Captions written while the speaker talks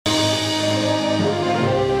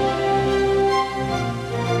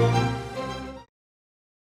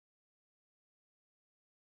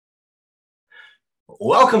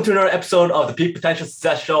Welcome to another episode of the Peak Potential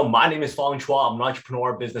Success Show. My name is Fong Chua. I'm an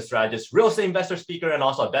entrepreneur, business strategist, real estate investor, speaker, and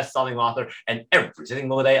also a best-selling author. And every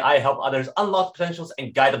single day, I help others unlock potentials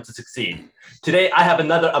and guide them to succeed. Today, I have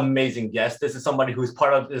another amazing guest. This is somebody who's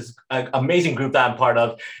part of this amazing group that I'm part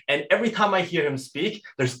of. And every time I hear him speak,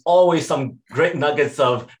 there's always some great nuggets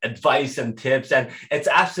of advice and tips. And it's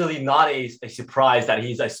absolutely not a surprise that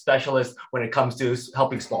he's a specialist when it comes to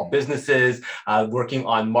helping small businesses, working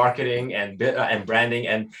on marketing and branding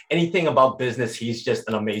and anything about business. He's just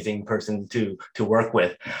an amazing person to work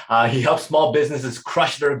with. He helps small businesses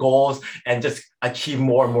crush their goals and just achieve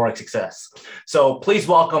more and more success. So please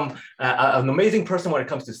welcome an amazing person when it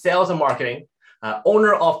comes to sales and marketing,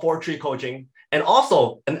 owner of Four Tree Coaching, and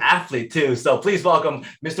also an athlete too. So please welcome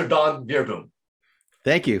Mr. Don Vierboom.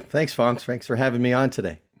 Thank you. Thanks, Fonks. Thanks for having me on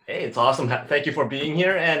today. Hey, it's awesome. Thank you for being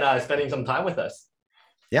here and spending some time with us.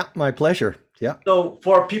 Yeah, my pleasure. Yeah. So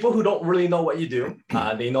for people who don't really know what you do,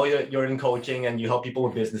 they know you're in coaching and you help people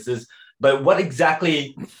with businesses, but what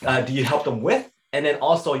exactly do you help them with? And then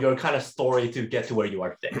also your kind of story to get to where you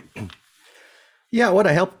are today. Yeah, what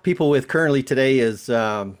I help people with currently today is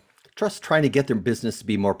just trying to get their business to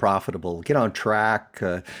be more profitable, get on track,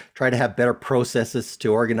 try to have better processes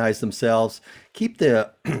to organize themselves, keep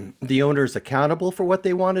the the owners accountable for what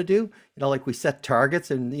they want to do. Like we set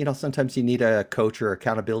targets, and sometimes you need a coach or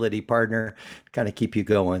accountability partner to kind of keep you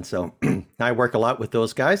going. So I work a lot with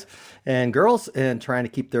those guys and girls and trying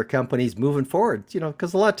to keep their companies moving forward,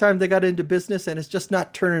 because a lot of times they got into business and it's just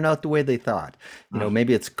not turning out the way they thought.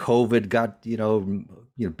 Maybe it's COVID got,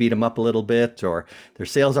 beat them up a little bit, or their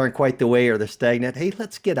sales aren't quite the way, or they're stagnant. Hey,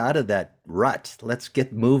 let's get out of that rut. Let's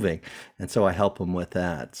get moving. And so I help them with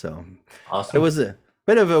that. So Awesome. it was a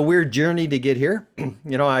bit of a weird journey to get here.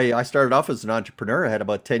 I started off as an entrepreneur. I had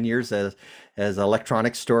about 10 years as an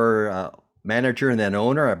electronics store manager and then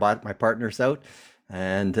owner. I bought my partners out.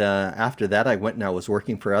 And after that, I went and I was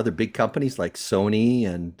working for other big companies like Sony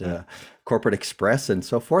and Corporate Express and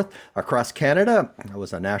so forth across Canada. I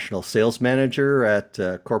was a national sales manager at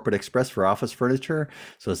Corporate Express for office furniture.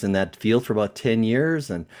 So I was in that field for about 10 years.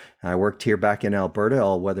 And I worked here back in Alberta,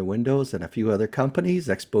 All Weather Windows and a few other companies,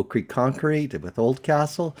 Expo Creek Concrete with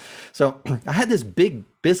Oldcastle. So I had this big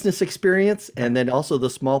business experience and then also the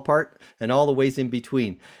small part and all the ways in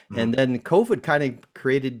between. And then COVID kind of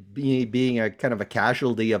created me being a kind of a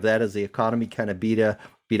casualty of that as the economy kind of beat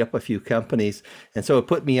up a few companies. And so it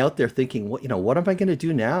put me out there thinking, what am I going to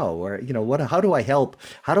do now? Or, how do I help?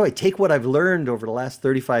 How do I take what I've learned over the last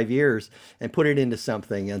 35 years and put it into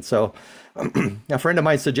something? And so a friend of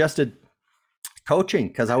mine suggested coaching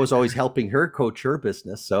because I was always helping her coach her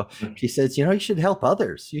business. So she says, you should help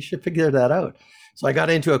others. You should figure that out. So I got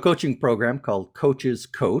into a coaching program called Coach's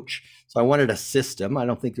Coach. So I wanted a system. I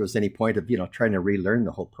don't think there was any point of, trying to relearn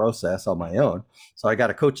the whole process on my own. So I got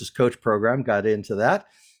a Coach's Coach program, got into that,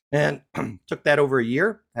 and took that over a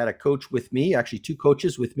year. Had a coach with me, actually two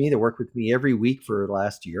coaches with me that worked with me every week for the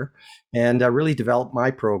last year, and really developed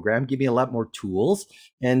my program, give me a lot more tools,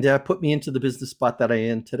 and put me into the business spot that I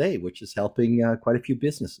am in today, which is helping quite a few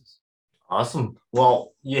businesses. Awesome.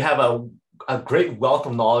 Well, you have a great wealth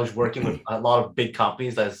of knowledge working with a lot of big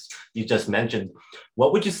companies, as you just mentioned.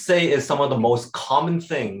 What would you say is some of the most common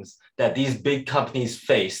things that these big companies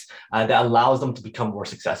face that allows them to become more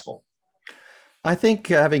successful? I think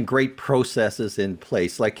having great processes in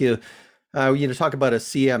place, like talk about a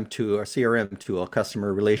CM tool or CRM tool,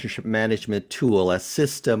 customer relationship management tool, a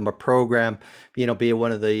system, a program, be it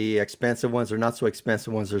one of the expensive ones or not so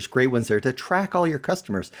expensive ones. There's great ones there to track all your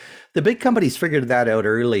customers. The big companies figured that out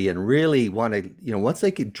early and really want to, once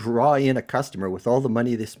they could draw in a customer with all the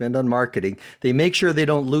money they spend on marketing, they make sure they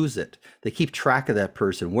don't lose it. They keep track of that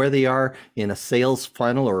person, where they are in a sales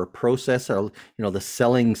funnel or a process, or, the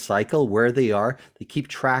selling cycle, where they are. They keep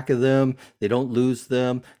track of them. They don't lose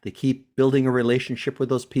them. They keep building a relationship with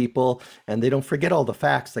those people, and they don't forget all the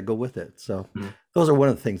facts that go with it. So those are one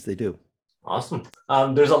of the things they do. Awesome.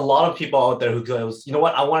 There's a lot of people out there who goes, you know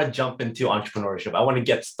what, I want to jump into entrepreneurship. I want to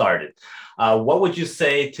get started. What would you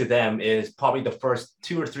say to them is probably the first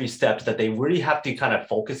 2 or 3 steps that they really have to kind of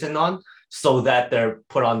focus in on so that they're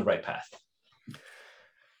put on the right path?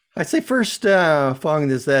 I'd say first, Fong,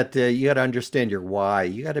 is that you got to understand your why.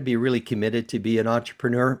 You got to be really committed to be an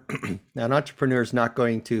entrepreneur. An entrepreneur is not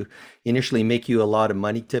going to initially make you a lot of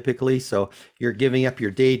money typically. So you're giving up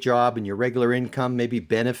your day job and your regular income, maybe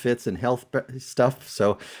benefits and health stuff.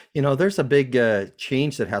 So, there's a big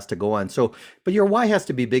change that has to go on. So, but your why has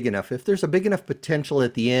to be big enough. If there's a big enough potential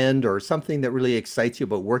at the end or something that really excites you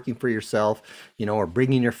about working for yourself, or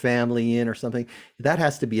bringing your family in or something, that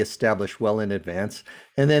has to be established well in advance.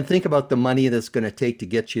 And then then think about the money that's going to take to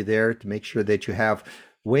get you there to make sure that you have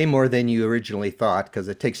way more than you originally thought, because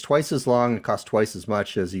it takes twice as long and costs twice as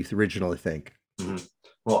much as you originally think. Mhm.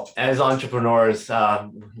 Well, as entrepreneurs,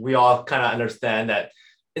 we all kind of understand that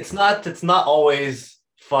it's not always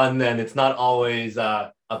fun and it's not always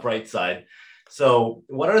a bright side. So,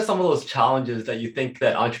 what are some of those challenges that you think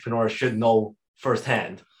that entrepreneurs should know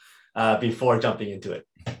firsthand before jumping into it?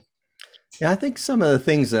 Yeah, I think some of the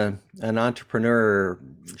things an entrepreneur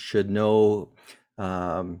should know,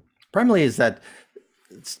 primarily, is that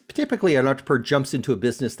typically an entrepreneur jumps into a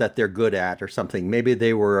business that they're good at or something. Maybe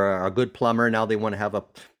they were a good plumber, now they want to have a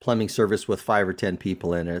plumbing service with 5 or 10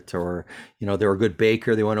 people in it, or they're a good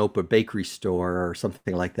baker, they want to open a bakery store or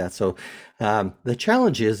something like that. So the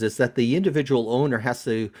challenge is that the individual owner has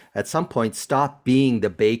to at some point stop being the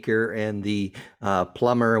baker and the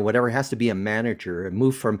plumber or whatever, has to be a manager and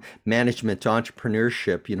move from management to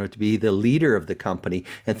entrepreneurship, to be the leader of the company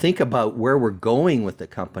and think about where we're going with the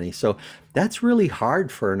company. So that's really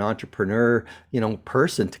hard for an entrepreneur,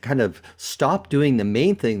 person to kind of stop doing the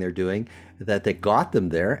main thing they're doing that they got them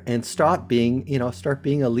there and start being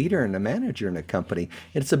a leader and a manager in a company.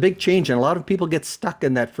 It's a big change. And a lot of people get stuck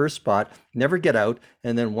in that first spot, never get out,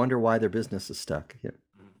 and then wonder why their business is stuck. Yeah.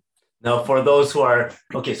 Now, for those who are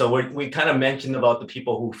okay, so we kind of mentioned about the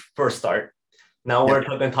people who first start. Now we're Yep.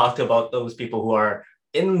 going to talk about those people who are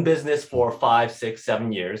in business for 5, 6,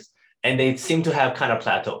 7 years, and they seem to have kind of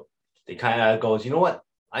plateaued. They kind of goes, you know what?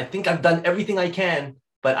 I think I've done everything I can,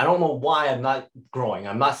 but I don't know why I'm not growing.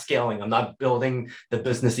 I'm not scaling. I'm not building the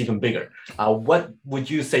business even bigger. What would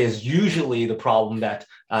you say is usually the problem that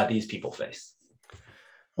these people face?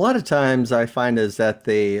 A lot of times I find is that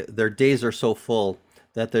their days are so full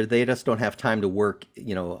that they just don't have time to work,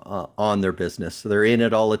 on their business. So they're in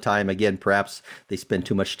it all the time. Again, perhaps they spend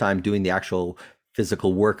too much time doing the actual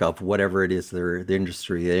physical work of whatever it is the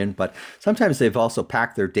industry they're in. But sometimes they've also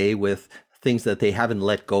packed their day with things that they haven't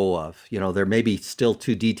let go of. They're maybe still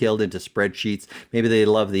too detailed into spreadsheets. Maybe they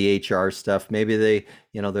love the HR stuff. Maybe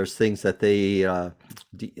there's things that they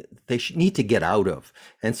need to get out of.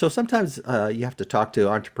 And so sometimes you have to talk to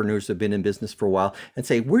entrepreneurs who've been in business for a while and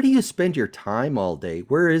say, where do you spend your time all day?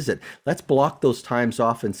 Where is it? Let's block those times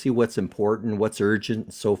off and see what's important, what's urgent,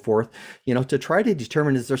 and so forth. To try to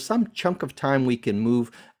determine, is there some chunk of time we can move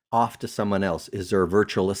off to someone else? Is there a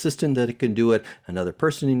virtual assistant that can do it? Another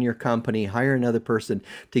person in your company, hire another person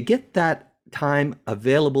to get that time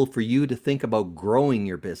available for you to think about growing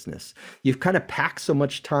your business. You've kind of packed so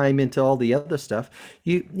much time into all the other stuff.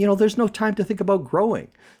 There's no time to think about growing.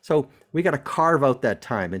 So we got to carve out that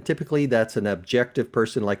time. And typically that's an objective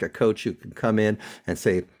person like a coach who can come in and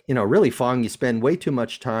say, really, Fong, you spend way too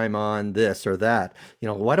much time on this or that.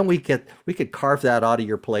 Why don't we could carve that out of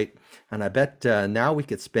your plate. And I bet now we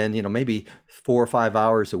could spend, maybe 4 or 5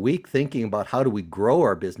 hours a week thinking about how do we grow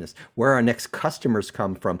our business, where our next customers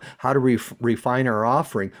come from, how do we refine our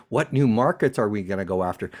offering, what new markets are we going to go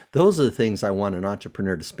after. Those are the things I want an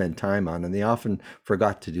entrepreneur to spend time on, and they often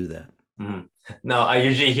forgot to do that. Mhm. Now, I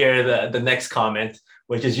usually hear the next comment,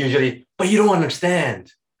 which is usually, but you don't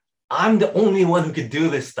understand. I'm the only one who could do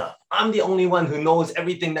this stuff. I'm the only one who knows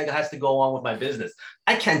everything that has to go on with my business.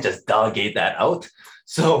 I can't just delegate that out.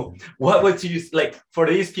 So, what would you like for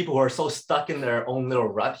these people who are so stuck in their own little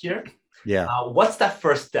rut here? Yeah. What's that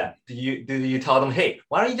first step? Do you tell them, hey,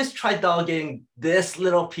 why don't you just try delegating this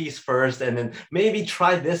little piece first, and then maybe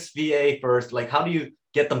try this VA first? Like, how do you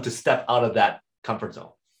get them to step out of that comfort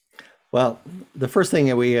zone? Well, the first thing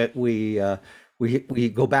that we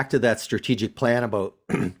go back to that strategic plan about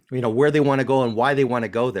where they want to go and why they want to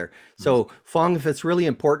go there. So, Fong, if it's really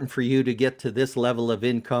important for you to get to this level of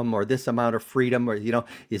income or this amount of freedom, or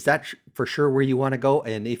is that for sure where you want to go?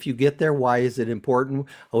 And if you get there, why is it important?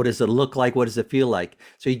 What does it look like? What does it feel like?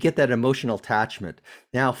 So you get that emotional attachment.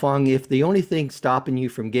 Now, Fong, if the only thing stopping you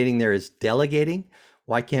from getting there is delegating,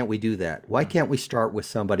 why can't we do that? Why can't we start with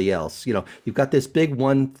somebody else? You've got this big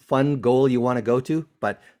one fun goal you want to go to,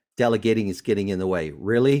 but delegating is getting in the way.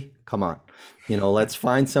 Really? Come on. Let's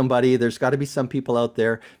find somebody. There's got to be some people out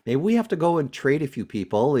there. Maybe we have to go and trade a few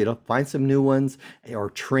people, find some new ones or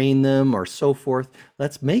train them or so forth.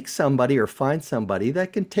 Let's make somebody or find somebody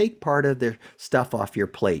that can take part of their stuff off your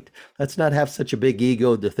plate. Let's not have such a big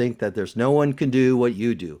ego to think that there's no one can do what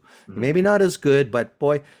you do. Mhm. Maybe not as good, but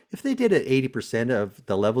boy, if they did it 80% of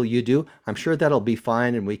the level you do, I'm sure that'll be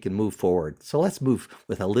fine and we can move forward. So let's move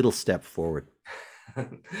with a little step forward.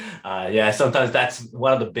 Yeah, sometimes that's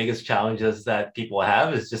one of the biggest challenges that people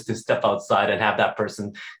have is just to step outside and have that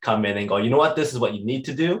person come in and go, you know what, this is what you need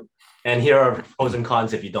to do. and here are pros and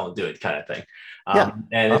cons if you don't do it, kind of thing. Yeah,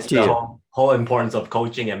 And up it's to the you. whole importance of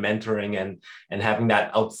coaching and mentoring and having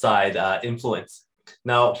that outside influence.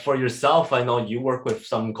 Now, for yourself, I know you work with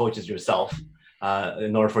some coaches yourself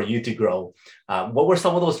in order for you to grow. What were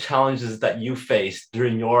some of those challenges that you faced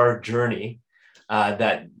during your journey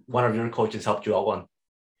that one of your coaches helped you out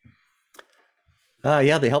on?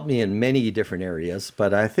 Yeah, they helped me in many different areas,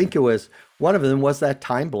 but I think it was one of them was that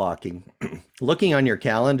time blocking. Looking on your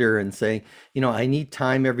calendar and saying, I need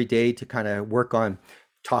time every day to kind of work on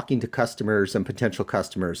talking to customers and potential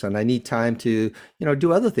customers, and I need time to,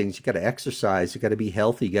 do other things. You got to exercise, you got to be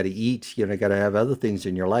healthy, you got to eat, you got to have other things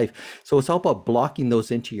in your life. So it's all about blocking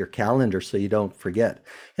those into your calendar so you don't forget.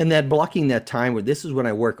 And then blocking that time where this is when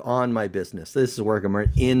I work on my business. This is where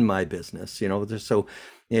I'm in my business, so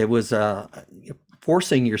it was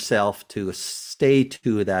forcing yourself to stay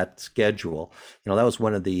to that schedule. That was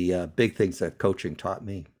one of the big things that coaching taught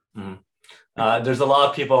me. Mhm. There's a lot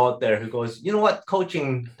of people out there who goes, you know what,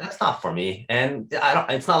 coaching, that's not for me. And I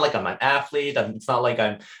don't, it's not like I'm an athlete. It's not like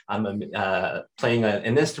I'm playing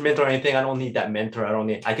an instrument or anything. I don't need that mentor.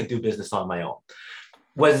 I could do business on my own.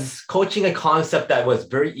 Was coaching a concept that was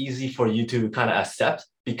very easy for you to kind of accept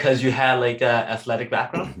because you had like a athletic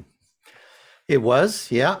background? It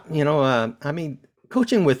was, yeah. I mean,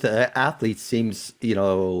 coaching with athletes seems,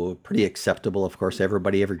 pretty acceptable. Of course, every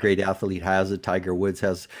great athlete has it. Tiger Woods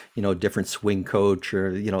has, different swing coach,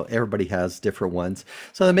 or, everybody has different ones.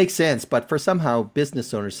 So that makes sense. But for somehow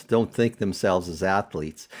business owners don't think themselves as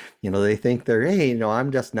athletes. They think they're, hey,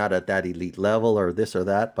 I'm just not at that elite level or this or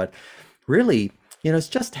that. But really, it's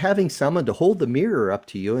just having someone to hold the mirror up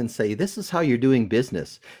to you and say, this is how you're doing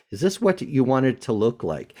business. Is this what you want it to look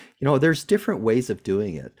like? There's different ways of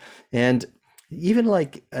doing it. And even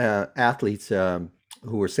like athletes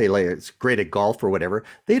who are, say, like, it's great at golf or whatever,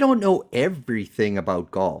 they don't know everything about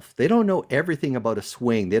golf. They don't know everything about a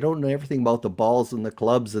swing. They don't know everything about the balls and the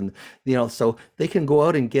clubs. And, so they can go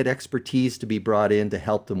out and get expertise to be brought in to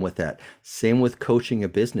help them with that. Same with coaching a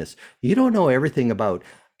business. You don't know everything about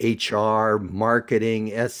HR, marketing,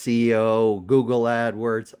 SEO, Google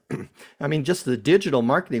AdWords. I mean, just the digital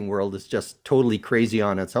marketing world is just totally crazy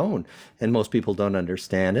on its own, and most people don't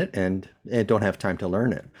understand it and don't have time to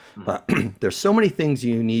learn it. Mhm. But there's so many things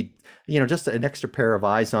you need, just an extra pair of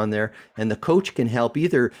eyes on there, and the coach can help.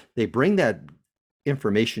 Either they bring that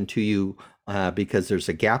information to you because there's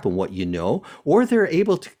a gap in what you know, or they're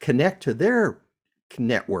able to connect to their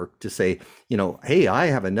network to say, hey, I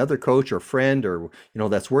have another coach or friend or,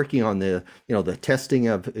 that's working on the testing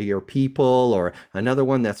of your people, or another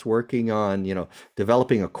one that's working on,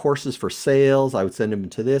 developing a courses for sales. I would send them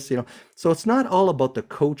to this, So it's not all about the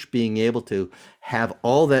coach being able to have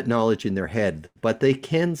all that knowledge in their head, but they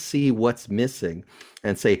can see what's missing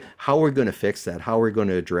and say how we're going to fix that, how we're going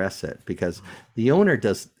to address it. Because the owner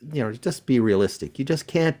does, just be realistic. You just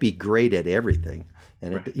can't be great at everything.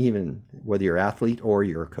 And Right. even whether you're an athlete or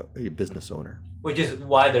you're a business owner. Which is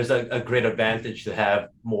why there's a great advantage to have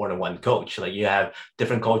more than one coach. Like you have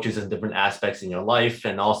different coaches in different aspects in your life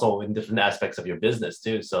and also in different aspects of your business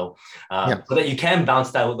too. Yeah. So that you can bounce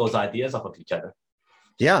those ideas off of each other.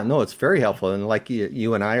 Yeah, no, it's very helpful. And like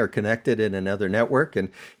you and I are connected in another network, and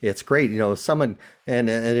it's great. Someone, and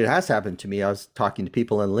it has happened to me. I was talking to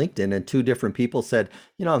people on LinkedIn, and two different people said,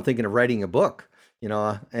 I'm thinking of writing a book,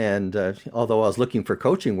 and although I was looking for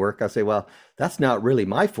coaching work, I say, well, that's not really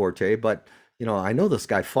my forte, but I know this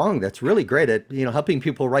guy Fong that's really great at, helping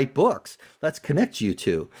people write books. Let's connect you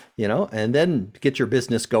two, and then get your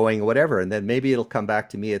business going, whatever. And then maybe it'll come back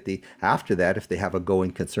to me after that. If they have a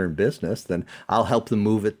going concern business, then I'll help them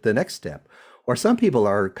move it the next step. Or some people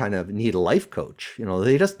are kind of need a life coach.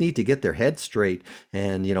 They just need to get their head straight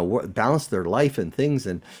and, balance their life and things.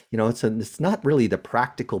 And, it's not really the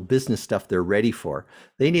practical business stuff they're ready for.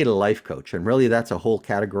 They need a life coach. And really that's a whole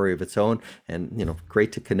category of its own. And,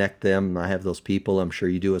 great to connect them. I have those people, I'm sure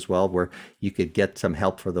you do as well, where you could get some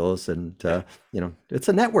help for those. And, it's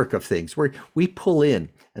a network of things where we pull in.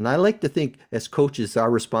 And I like to think as coaches, our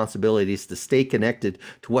responsibility is to stay connected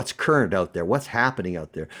to what's current out there, what's happening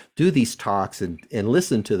out there, do these talks and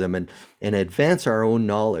listen to them and advance our own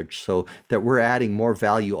knowledge so that we're adding more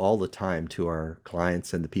value all the time to our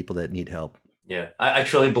clients and the people that need help. Yeah, I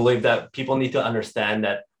truly believe that people need to understand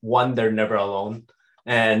that one, they're never alone.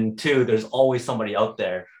 And two, there's always somebody out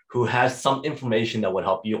there who has some information that would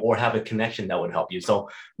help you or have a connection that would help you. So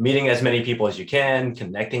meeting as many people as you can,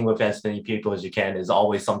 connecting with as many people as you can is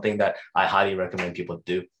always something that I highly recommend people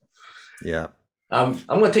do. Yeah. I'm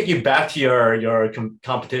going to take you back to your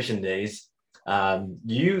competition days.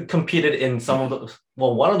 You competed in some of the,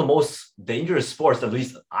 well, one of the most dangerous sports, at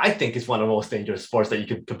least I think is one of the most dangerous sports that you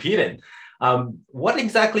could compete in. What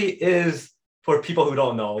exactly is, for people who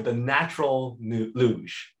don't know, the natural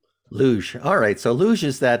luge? Luge. All right. So luge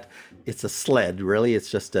is that it's a sled, really. It's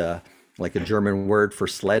just like a German word for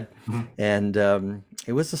sled. Mhm. And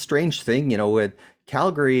it was a strange thing, when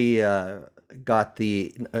Calgary got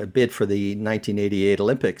the bid for the 1988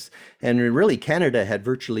 Olympics. And really, Canada had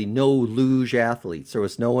virtually no luge athletes. There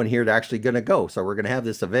was no one here to actually going to go. So we're going to have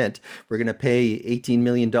this event. We're going to pay $18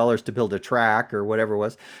 million to build a track or whatever it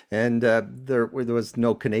was. And there was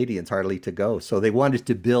no Canadians hardly to go. So they wanted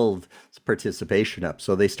to build participation up.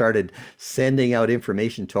 So they started sending out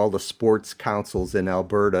information to all the sports councils in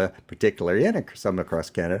Alberta, particularly, and some across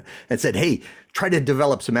Canada, and said, hey, try to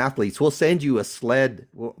develop some athletes. We'll send you a sled,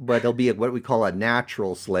 but it'll be what we call a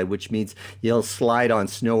natural sled, which means you'll slide on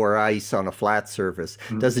snow or ice on a flat surface.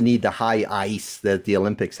 Doesn't need the high ice that the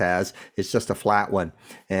Olympics has. It's just a flat one.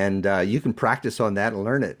 And you can practice on that and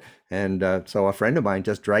learn it. And so a friend of mine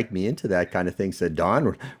just dragged me into that kind of thing, said,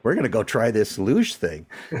 Don, we're going to go try this luge thing.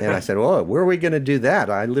 And I said, well, where are we going to do that?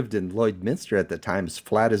 I lived in Lloydminster at the time, as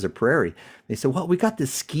flat as a prairie. They said, well, we got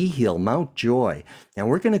this ski hill, Mount Joy, and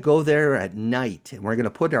we're going to go there at night and we're going to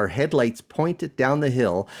put our headlights pointed down the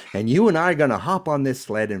hill. And you and I are going to hop on this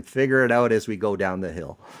sled and figure it out as we go down the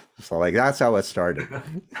hill. So, like, that's how it started.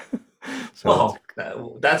 So, it's,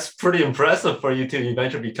 Well, that's pretty impressive for you to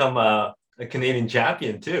eventually become a Canadian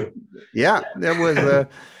champion too. yeah, it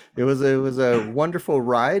was a wonderful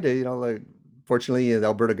ride. Like, fortunately, the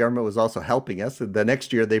Alberta government was also helping us. The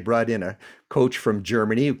next year, they brought in a coach from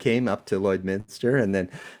Germany who came up to Lloydminster, and then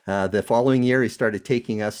the following year, he started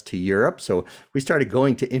taking us to Europe. So we started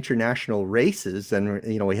going to international races, and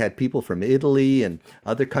we had people from Italy and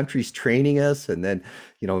other countries training us, and then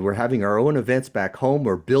we're having our own events back home.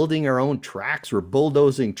 We're building our own tracks. We're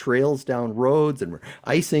bulldozing trails down roads, and we're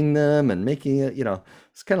icing them and making it.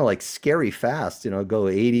 It's kind of like scary fast, go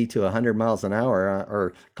 80 to 100 miles an hour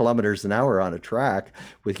or kilometers an hour on a track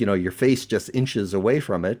with, your face just inches away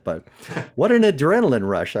from it. But what an adrenaline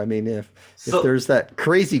rush. I mean, if So, there's that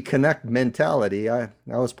crazy connect mentality, I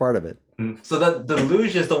was part of it. so that the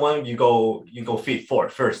luge is the one you go feet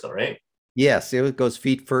forward first, though, right? Yes, it goes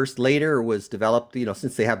feet first. Later it was developed,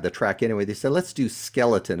 since they have the track anyway, they said, let's do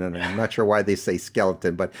skeleton. And I'm not sure why they say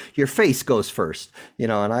skeleton, but your face goes first,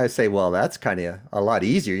 and I say, well, that's kind of a lot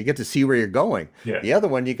easier. You get to see where you're going. Yeah. The other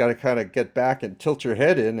one, you got to kind of get back and tilt your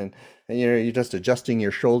head in and you're just adjusting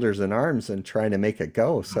your shoulders and arms and trying to make it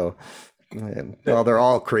go. So, well, they're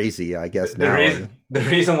all crazy, I guess The now. reason the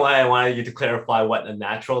reason why I wanted you to clarify what a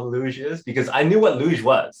natural luge is because I knew what luge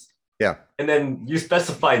was, Yeah. and then you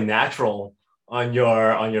specify natural on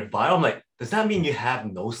your bio. I'm like, does that mean you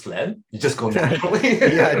have no sled? You just go naturally?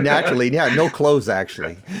 Yeah, naturally. Yeah, no clothes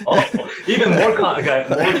actually. Oh, even more okay,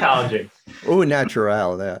 more challenging. Oh,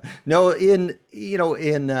 natural. Yeah. No, in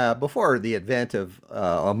before the advent of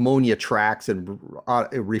ammonia tracks and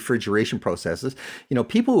refrigeration processes,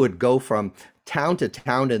 people would go from town to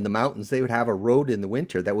town in the mountains. They would have a road in the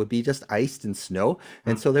winter that would be just iced and snow,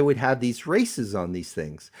 and so they would have these races on these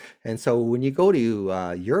things. And so when you go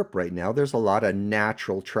to Europe right now, there's a lot of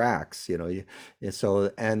natural tracks.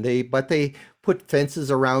 But they put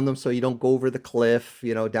fences around them so you don't go over the cliff,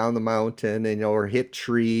 down the mountain, and or hit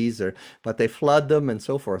trees, but they flood them and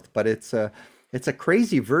so forth. But it's a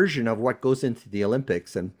crazy version of what goes into the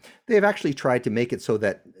Olympics, and they've actually tried to make it so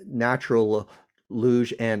that natural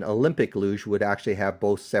luge and Olympic luge would actually have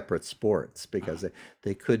both separate sports because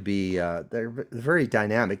they could be they're very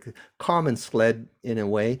dynamic, common sled in a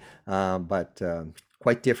way, but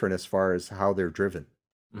quite different as far as how they're driven.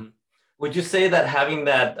 Mhm. Would you say that having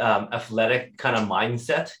that athletic kind of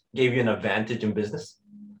mindset gave you an advantage in business?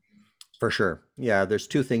 For sure. Yeah, there's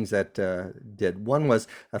two things that did. One was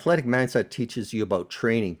athletic mindset teaches you about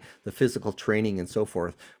training, the physical training and so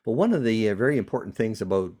forth. But one of the very important things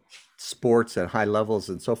about sports at high levels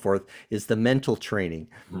and so forth is the mental training.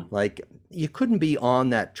 Mhm. Like you couldn't be on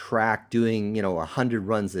that track doing, 100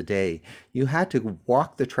 runs a day. You had to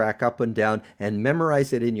walk the track up and down and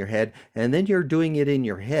memorize it in your head, and then you're doing it in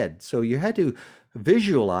your head. So you had to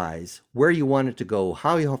visualize where you wanted to go,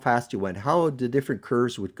 how fast you went, how the different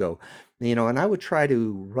curves would go. And I would try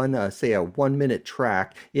to run say a 1 minute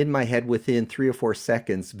track in my head within 3 or 4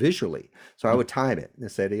 seconds visually. So I would time it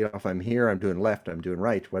and said, if I'm here, I'm doing left, I'm doing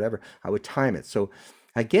right, whatever. I would time it. So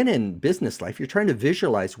again, in business life, you're trying to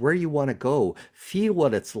visualize where you want to go, feel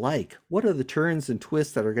what it's like. What are the turns and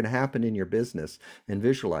twists that are going to happen in your business and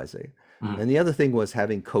visualizing. Mhm. And the other thing was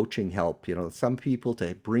having coaching help, some people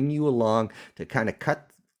to bring you along to kind of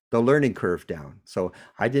cut the learning curve down. So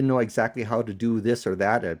I didn't know exactly how to do this or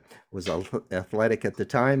that. I was athletic at the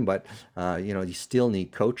time, but you still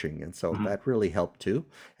need coaching, and so Mhm. that really helped too.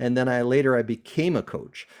 And then I became a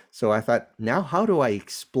coach. So I thought, now how do I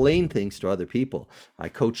explain things to other people? I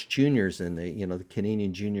coached juniors in the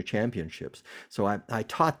Canadian Junior Championships. So I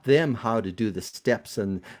taught them how to do the steps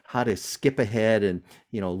and how to skip ahead and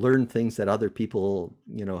learn things that other people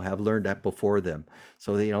have learned at before them.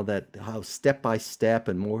 So that how step by step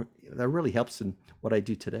and more that really helps in what I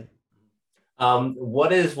do today.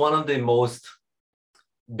 What is one of the most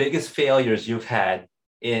biggest failures you've had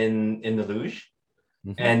in the luge?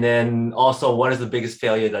 Mhm. And then also, what is the biggest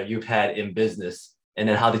failure that you've had in business? And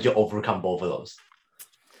then how did you overcome both of those?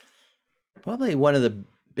 Probably one of the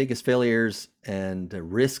biggest failures and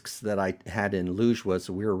risks that I had in luge was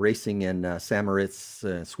we were racing in St. Moritz,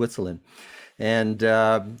 Switzerland, and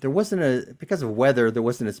there wasn't because of weather, there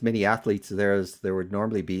wasn't as many athletes there as there would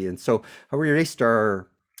normally be, and so we raced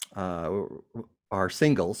uh, our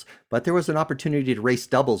singles, but there was an opportunity to race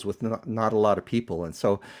doubles with not a lot of people, and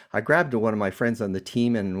so I grabbed one of my friends on the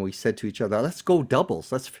team and we said to each other, "Let's go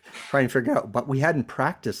doubles. Let's try and figure out." But we hadn't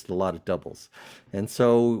practiced a lot of doubles, and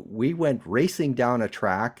so we went racing down a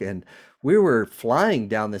track and we were flying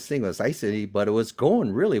down this thing. It was icy, but it was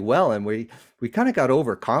going really well. And we kind of got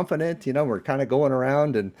overconfident, we're kind of going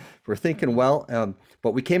around and we're thinking, well,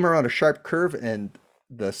 but we came around a sharp curve and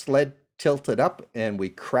the sled tilted up and we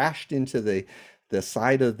crashed into the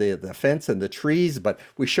side of the fence and the trees, but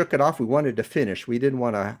we shook it off. We wanted to finish. We didn't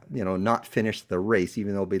want to, not finish the race,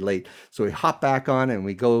 even though it'd be late. So we hop back on and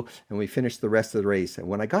we go and we finish the rest of the race. And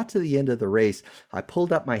when I got to the end of the race, I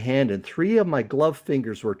pulled up my hand and three of my glove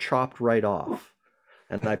fingers were chopped right off.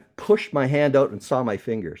 And I pushed my hand out and saw my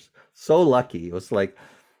fingers. So lucky. It was like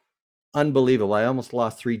unbelievable. I almost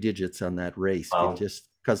lost 3 digits on that race. It Um, just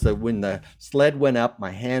because when the sled went up,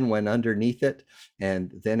 my hand went underneath it,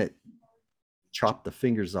 and then it chopped the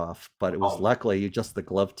fingers off, but it was um, luckily just the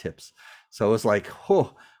glove tips. So it was like,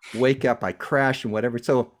 oh, wake up, I crashed and whatever.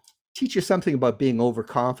 So teach you something about being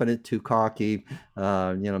overconfident, too cocky,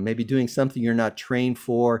 maybe doing something you're not trained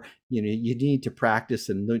for. You need to practice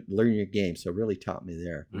and learn your game. So it really taught me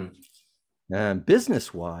there. mm, And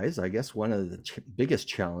business wise, I guess one of the biggest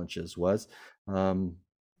challenges was um,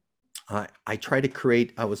 I try to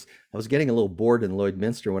create. I was getting a little bored in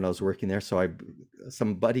Lloydminster when I was working there, so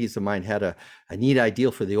some buddies of mine had a neat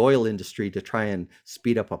idea for the oil industry to try and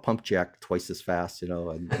speed up a pump jack twice as fast,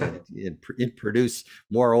 and produce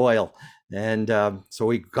more oil. And so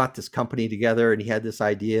we got this company together, and he had this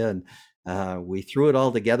idea, and we threw it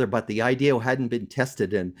all together. But the idea hadn't been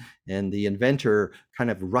tested, and the inventor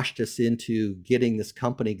kind of rushed us into getting this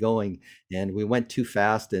company going, and we went too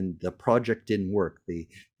fast, and the project didn't work.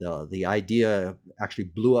 The idea actually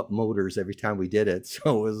blew up motors every time we did it.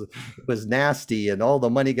 So it was nasty and all the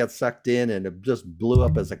money got sucked in and it just blew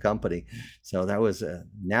up as a company. So that was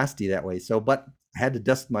nasty that way. So, but I had to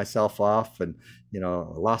dust myself off and,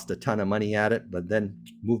 lost a ton of money at it, but then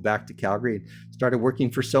moved back to Calgary and started working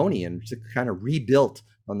for Sony and just kind of rebuilt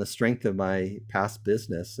on the strength of my past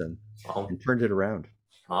business um, and turned it around.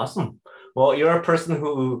 awesome. Well, you're a person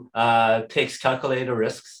who takes calculated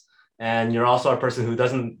risks, and you're also a person who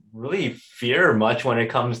doesn't really fear much when it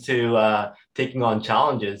comes to taking on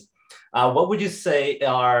challenges. What would you say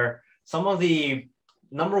are some of the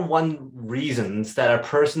number one reasons that a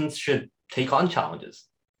person should take on challenges?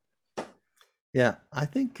 Yeah, I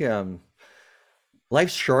think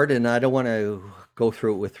life's short and I don't want to go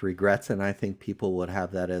through it with regrets. And I think people would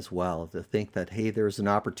have that as well to think that, hey, there's an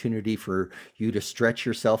opportunity for you to stretch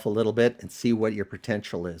yourself a little bit and see what your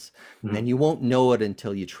potential is. Mhm. And you won't know it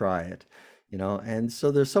until you try it. And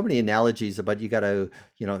so there's so many analogies about you got to,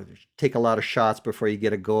 take a lot of shots before you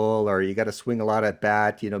get a goal, or you got to swing a lot at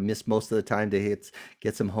bat, miss most of the time to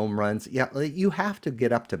get some home runs. Yeah, like, you have to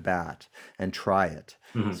get up to bat and try it.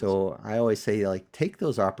 Mhm. So I always say, like, take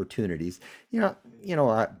those opportunities. I'm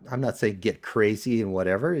not saying get crazy and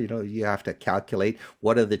whatever. You have to calculate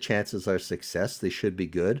what are the chances of success. They should be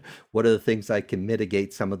good. What are the things I can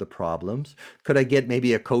mitigate some of the problems? Could I get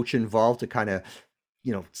maybe a coach involved to kind of,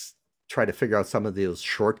 you know, try to figure out some of those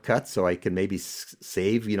shortcuts so I can maybe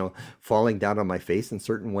save, falling down on my face in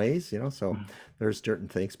certain ways. So Mhm. there's certain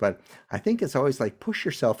things, but I think it's always like push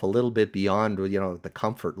yourself a little bit beyond, the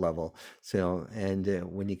comfort level. So, and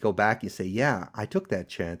when you go back, you say, yeah, I took that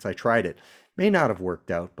chance. I tried it. May not have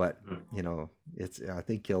worked out, but Mhm. I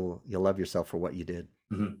think you'll love yourself for what you did.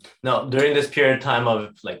 Mhm. Now, during this period of time of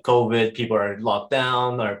like COVID, people are locked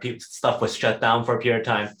down or stuff was shut down for a period of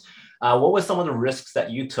time. What were some of the risks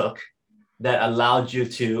that you took that allowed you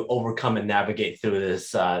to overcome and navigate through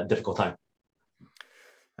this difficult time?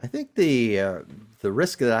 I think the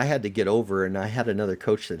risk that I had to get over, and I had another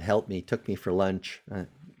coach that helped me, took me for lunch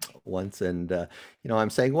once, and I'm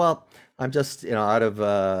saying, well, I'm just out of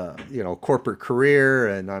corporate career,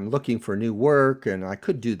 and I'm looking for new work, and I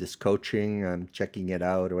could do this coaching. I'm checking it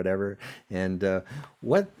out or whatever. And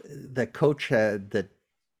what the coach had that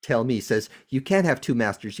tell me says, you can't have two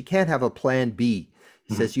masters. You can't have a plan B.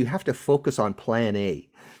 He Mhm. says you have to focus on plan A.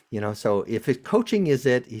 So if it coaching is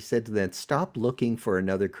it, he said, then stop looking for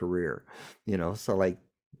another career. So like,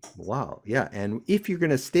 wow, yeah. And if you're going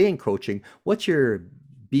to stay in coaching, what's your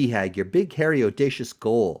BHAG, your big, hairy, audacious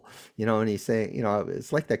goal? And he's saying,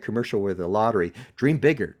 it's like that commercial with the lottery, dream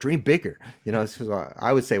bigger, dream bigger. So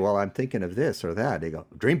I would say, well, I'm thinking of this or that. They go,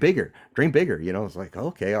 dream bigger, dream bigger. It's like,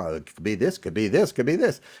 okay, it could be this, could be this, could be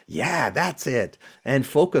this. Yeah, that's it. And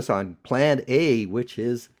focus on plan A, which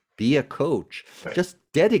is be a coach. Right. Just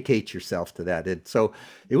dedicate yourself to that. And so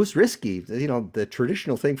it was risky. The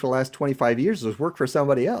traditional thing for the last 25 years was work for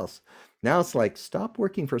somebody else. Now it's like stop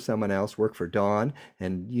working for someone else, work for Dawn,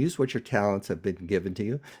 and use what your talents have been given to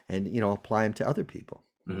you, and apply them to other people.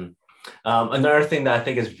 Mhm. Another thing that I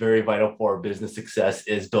think is very vital for business success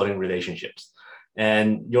is building relationships.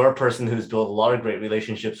 And you're a person who's built a lot of great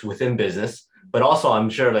relationships within business, but also I'm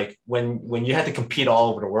sure like when you had to compete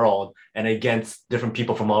all over the world and against different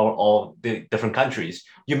people from all the different countries,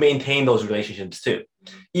 you maintain those relationships too,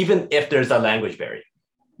 even if there's a language barrier.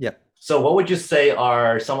 Yep. So what would you say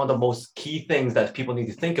are some of the most key things that people need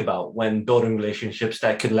to think about when building relationships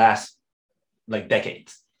that could last like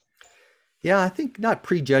decades? Yeah, I think not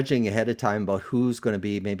prejudging ahead of time about who's going to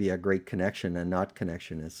be maybe a great connection and not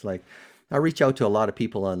connection. It's like I reach out to a lot of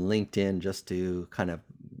people on LinkedIn just to kind of,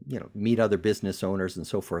 meet other business owners and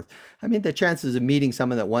so forth. I mean, the chances of meeting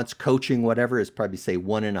someone that wants coaching, whatever, is probably say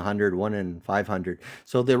 1 in 100, 1 in 500.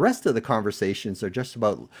 So the rest of the conversations are just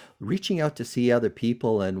about reaching out to see other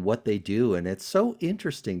people and what they do. And it's so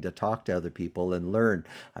interesting to talk to other people and learn.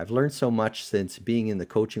 I've learned so much since being in the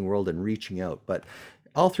coaching world and reaching out. But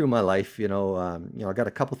all through my life, I got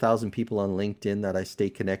a couple thousand people on LinkedIn that I stay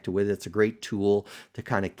connected with. It's a great tool to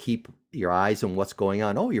kind of keep your eyes on what's going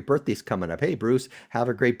on. Oh, your birthday's coming up. Hey, Bruce, have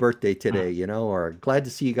a great birthday today, or glad to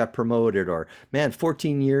see you got promoted, or man,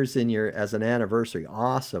 14 years in your as an anniversary.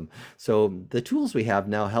 Awesome. So the tools we have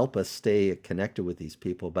now help us stay connected with these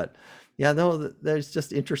people. But yeah, no, there's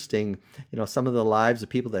just interesting, some of the lives of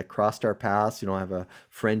people that crossed our paths. I have a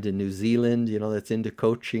friend in New Zealand, that's into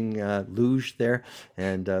coaching luge there.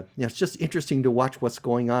 And it's just interesting to watch what's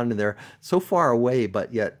going on. And they're so far away,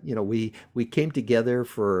 but yet, we came together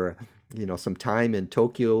for some time in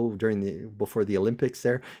Tokyo before the Olympics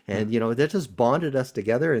there, and that just bonded us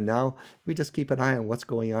together. And now we just keep an eye on what's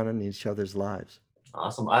going on in each other's lives.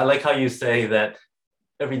 Awesome. I like how you say that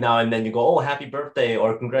every now and then you go, oh, happy birthday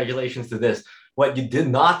or congratulations to this. What you did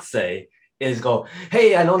not say is go,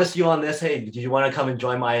 hey, I noticed you on this. Hey, did you want to come and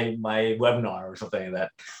join my webinar or something like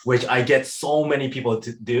that? Which I get so many people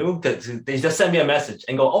to do. They just send me a message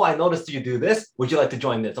and go, oh, I noticed you do this. Would you like to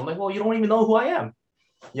join this? I'm like, well, you don't even know who I am.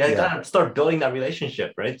 Yeah, you Yeah. gotta start building that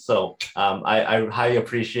relationship, right? So I highly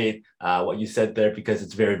appreciate what you said there because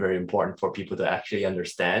it's very, very important for people to actually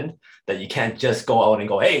understand that you can't just go out and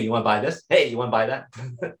go, hey, you want to buy this? Hey, you want to buy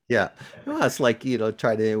that? Yeah. Well, it's like,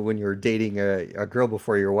 try to, when you're dating a girl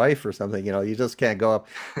before your wife or something, you just can't go up,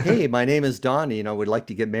 hey, my name is Don, would like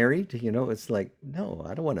to get married. It's like, no,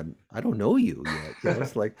 I don't know you yet.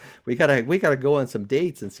 It's like, we gotta go on some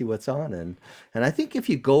dates and see what's on. And I think if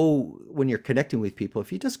you go, when you're connecting with people,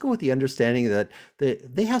 if you just go with the understanding that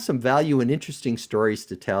they have some value and interesting stories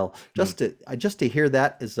to tell, just to hear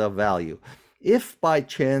that is of value. If by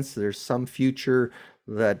chance there's some future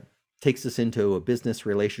that takes us into a business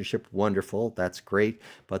relationship, wonderful, that's great.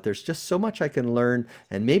 But there's just so much I can learn,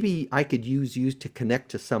 and maybe I could use you to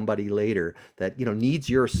connect to somebody later that needs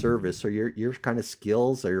your service or your kind of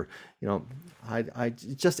skills, or I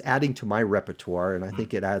just adding to my repertoire, and I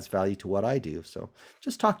think it adds value to what I do. So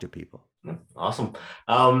just talk to people. Awesome.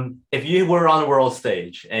 If you were on the world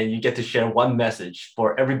stage and you get to share one message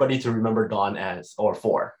for everybody to remember Don as or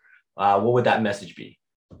for, what would that message be?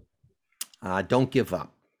 Don't give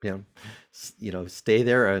up. Stay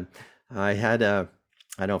there. I had a,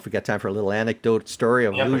 I don't know if we got time for a little anecdote story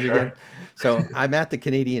of Yeah, for luge again. sure. So I'm at the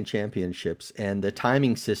Canadian Championships, and the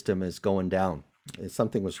timing system is going down.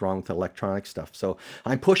 Something was wrong with the electronic stuff. So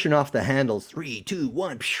I'm pushing off the handles, three, two,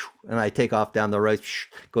 one, and I take off down the right,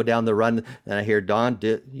 go down the run, and I hear, Don,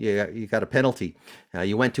 you got a penalty.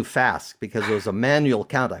 You went too fast because it was a manual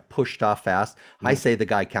count. I pushed off fast. I say the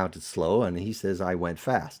guy counted slow, and he says I went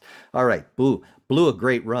fast. All right, blew a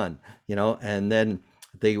great run, and then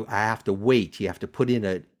I have to wait. You have to put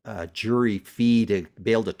in a jury fee to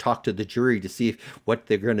be able to talk to the jury to see what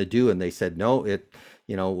they're going to do. And they said, no,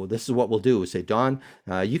 this is what we'll do. We say, Don,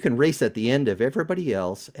 you can race at the end of everybody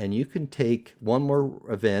else, and you can take one more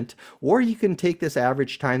event, or you can take this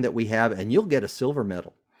average time that we have, and you'll get a silver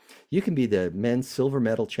medal. You can be the men's silver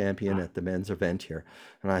medal champion at the men's event here.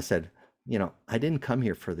 And I said, I didn't come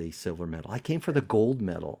here for the silver medal. I came for the gold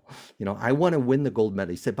medal. I want to win the gold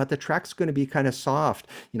medal. He said, but the track's going to be kind of soft.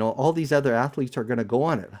 All these other athletes are going to go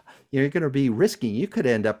on it. You're going to be risking. You could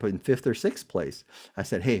end up in fifth or sixth place. I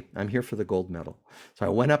said, hey, I'm here for the gold medal. So I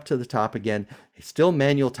went up to the top again, still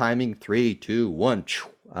manual timing, 3, 2, 1.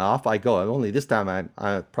 Off I go. Only this time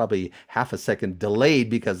I'm probably half a second delayed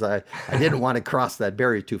because I didn't want to cross that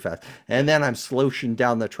barrier too fast. And then I'm sloshing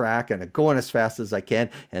down the track and I'm going as fast as I can.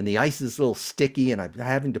 And the ice is a little sticky and I'm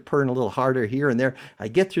having to turn a little harder here and there. I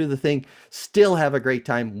get through the thing, still have a great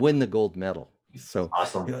time, win the gold medal. So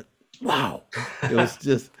Awesome. wow. It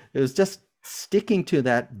was just sticking to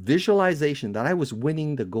that visualization that I was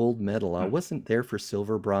winning the gold medal. I wasn't there for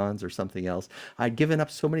silver, bronze, or something else. I'd given up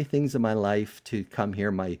so many things in my life to come here.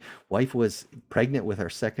 My wife was pregnant with our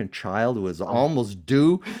second child, who was almost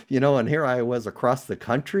due, and here I was across the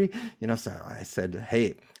country, so I said,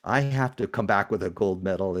 hey, I have to come back with a gold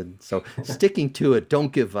medal. And so sticking to it,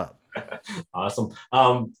 don't give up. Awesome.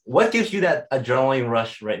 What gives you that adrenaline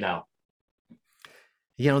rush right now?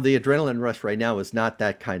 The adrenaline rush right now is not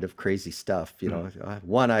that kind of crazy stuff.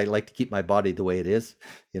 One, I like to keep my body the way it is,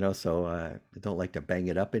 so I don't like to bang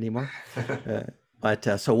it up anymore.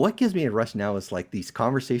 So what gives me a rush now is like these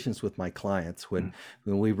conversations with my clients when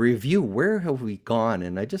we review where have we gone.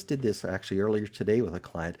 And I just did this actually earlier today with a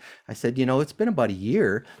client. I said, it's been about a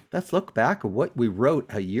year. Let's look back at what we wrote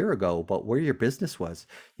a year ago about where your business was.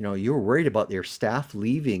 You were worried about your staff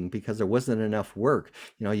leaving because there wasn't enough work.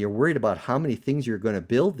 You're worried about how many things you're going to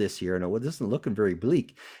build this year. And it isn't looking very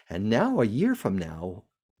bleak. And now a year from now,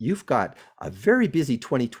 you've got a very busy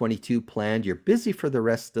 2022 planned. You're busy for the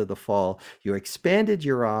rest of the fall. You expanded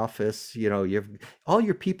your office. All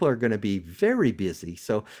your people are going to be very busy.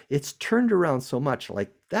 So it's turned around so much. Like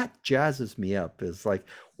that jazzes me up. Is like,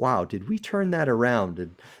 wow, did we turn that around?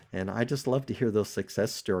 And I just love to hear those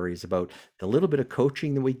success stories about the little bit of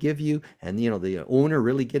coaching that we give you, and the owner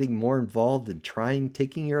really getting more involved and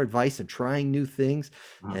taking your advice and trying new things,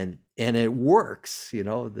 and it works.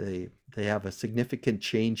 They have a significant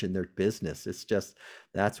change in their business. It's just,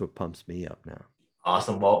 that's what pumps me up now.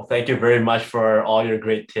 Awesome. Well, thank you very much for all your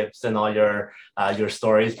great tips and all your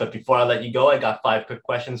stories. But before I let you go, I got 5 quick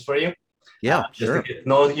questions for you. Yeah, just sure. to get to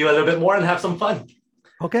know you a little bit more and have some fun.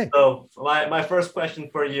 Okay. So my first question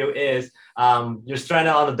for you is, you're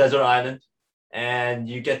stranded on a desert island and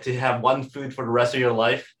you get to have one food for the rest of your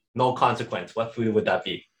life, no consequence. What food would that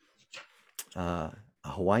be? A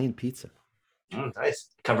Hawaiian pizza. Nice.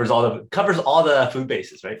 Covers all the food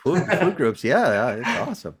bases, right? Food groups. Yeah, it's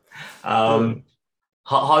awesome.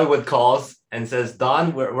 Hollywood calls and says,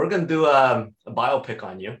 Don, we're going to do a biopic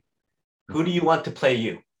on you. Who do you want to play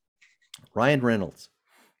you? Ryan Reynolds.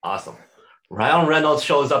 Awesome. Ryan Reynolds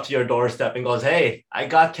shows up to your doorstep and goes, hey, I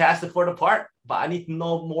got casted for the part, but I need to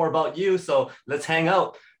know more about you. So let's hang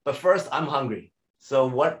out. But first, I'm hungry. So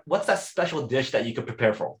what's that special dish that you could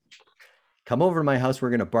prepare for? Come over to my house. We're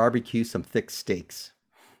going to barbecue some thick steaks.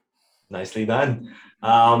 Nicely done.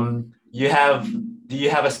 Do you have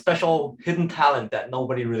a special hidden talent that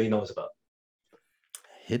nobody really knows about?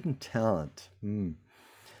 Hidden talent.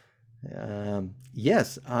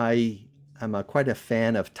 Yes, I'm quite a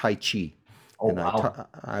fan of Tai Chi. Oh, And wow.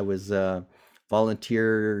 I was a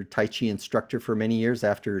volunteer Tai Chi instructor for many years.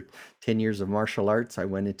 After 10 years of martial arts, I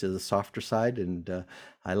went into the softer side, and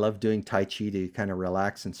I love doing Tai Chi to kind of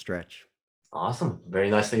relax and stretch. Awesome.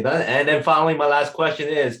 Very nicely done. And then finally, my last question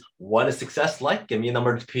is, what is success like? Give me a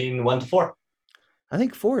number between 1 to 4. I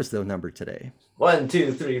think 4 is the number today. 1,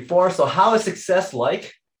 2, 3, 4. So how is success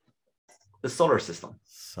like the solar system?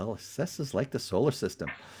 So success is like the solar system.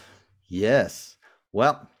 Yes.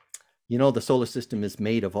 Well, the solar system is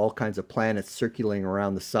made of all kinds of planets circulating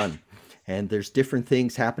around the sun. And there's different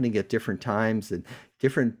things happening at different times, and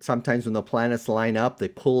sometimes when the planets line up, they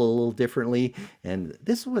pull a little differently. And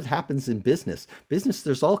this is what happens in business.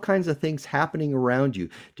 There's all kinds of things happening around you,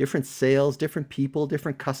 different sales, different people,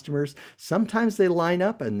 different customers. Sometimes they line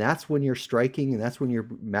up, and that's when you're striking, and that's when you're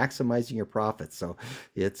maximizing your profits. So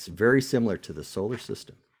it's very similar to the solar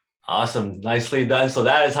system. Awesome. Nicely done. So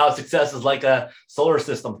that is how success is like a solar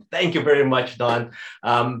system. Thank you very much, Don.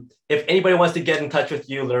 If anybody wants to get in touch with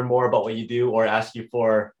you, learn more about what you do, or ask you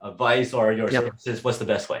for advice or your services, what's the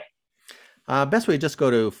best way? Best way, just go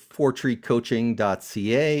to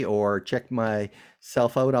fourtreecoaching.ca or check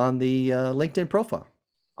myself out on the LinkedIn profile.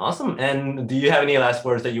 Awesome. And do you have any last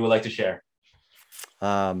words that you would like to share?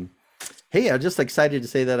 Um, hey, I'm just excited to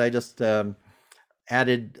say that I just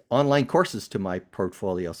added online courses to my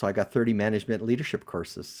portfolio. So I got 30 management leadership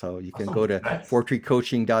courses. So you can go Awesome. to Nice.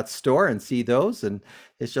 fourtreecoaching.store and see those. And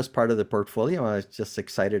it's just part of the portfolio. I was just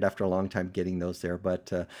excited after a long time getting those there.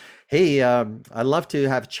 But hey, I love to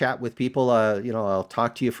have a chat with people. I'll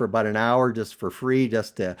talk to you for about an hour just for free,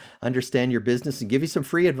 just to understand your business and give you some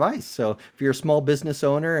free advice. So if you're a small business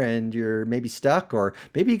owner and you're maybe stuck, or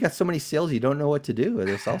maybe you got so many sales you don't know what to do,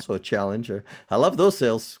 there's also a challenge. I love those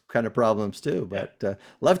sales kind of problems too, Yeah. but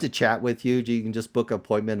love to chat with you. You can just book an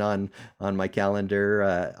appointment on my calendar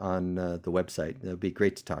on the website. It'll be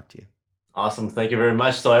great to talk to you. Awesome. Thank you very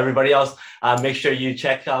much. So everybody else, make sure you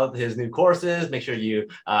check out his new courses. Make sure you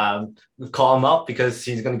call him up because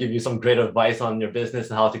he's going to give you some great advice on your business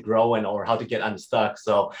and how to grow and or how to get unstuck.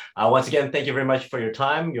 So once again, thank you very much for your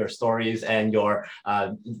time, your stories, and your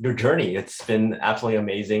journey. It's been absolutely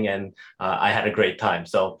amazing, and I had a great time.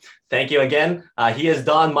 So thank you again. He is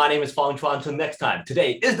Don. My name is Fong Chuan. Until next time,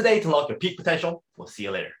 today is the day to unlock your peak potential. We'll see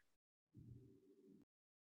you later.